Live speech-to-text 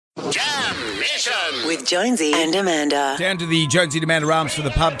Mission with Jonesy and Amanda. Down to the Jonesy and Amanda Arms for the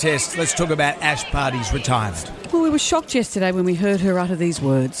pub test. Let's talk about Ash Barty's retirement. Well, we were shocked yesterday when we heard her utter these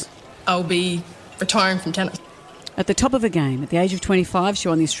words. I'll be retiring from tennis. At the top of her game, at the age of 25, she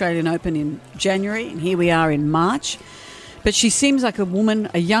won the Australian Open in January, and here we are in March. But she seems like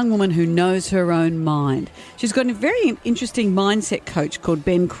a young woman who knows her own mind. She's got a very interesting mindset coach called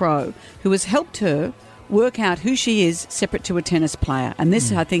Ben Crow, who has helped her work out who she is separate to a tennis player. And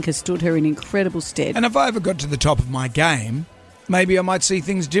this, I think, has stood her in incredible stead. And if I ever got to the top of my game, maybe I might see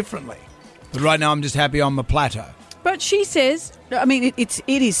things differently. But right now I'm just happy on my plateau. But she says, I mean, it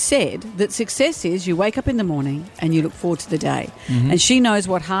is said that success is you wake up in the morning and you look forward to the day. Mm-hmm. And she knows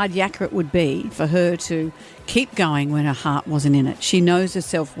what hard yakka it would be for her to keep going when her heart wasn't in it. She knows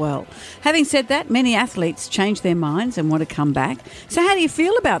herself well. Having said that, many athletes change their minds and want to come back. So how do you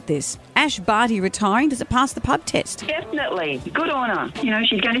feel about this? Ash Barty retiring, does it pass the pub test? Definitely. Good on her. You know,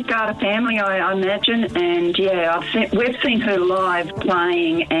 she's going to start a family, I imagine. And, yeah, we've seen her live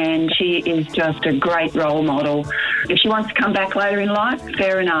playing and she is just a great role model. If she wants to come back later in life,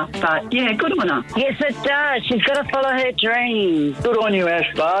 fair enough. But, yeah, good on her. Yes, it does. She's got to follow her dreams. Good on you,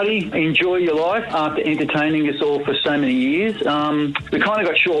 Ash Barty. Enjoy your life after entertaining us all for so many years. We kind of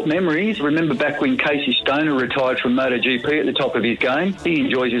got short memories. Remember back when Casey Stoner retired from MotoGP at the top of his game? He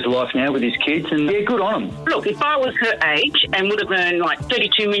enjoys his life now with his kids, and yeah, good on him. Look, if I was her age and would have earned like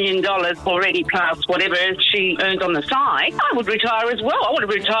 $32 million already plus whatever she earned on the side, I would retire as well. I would have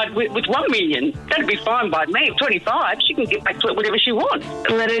retired with $1 million. That'd be fine by me. At 25, she can get back to it whatever she wants.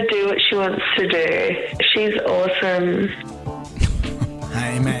 Let her do what she wants to do. She's awesome.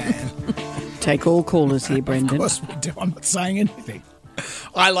 Hey, man. Take all callers here, Brendan. Of course we do. I'm not saying anything.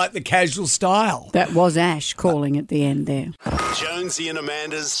 I like the casual style. That was Ash calling at the end there. Jonesy and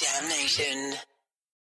Amanda's Jam Nation.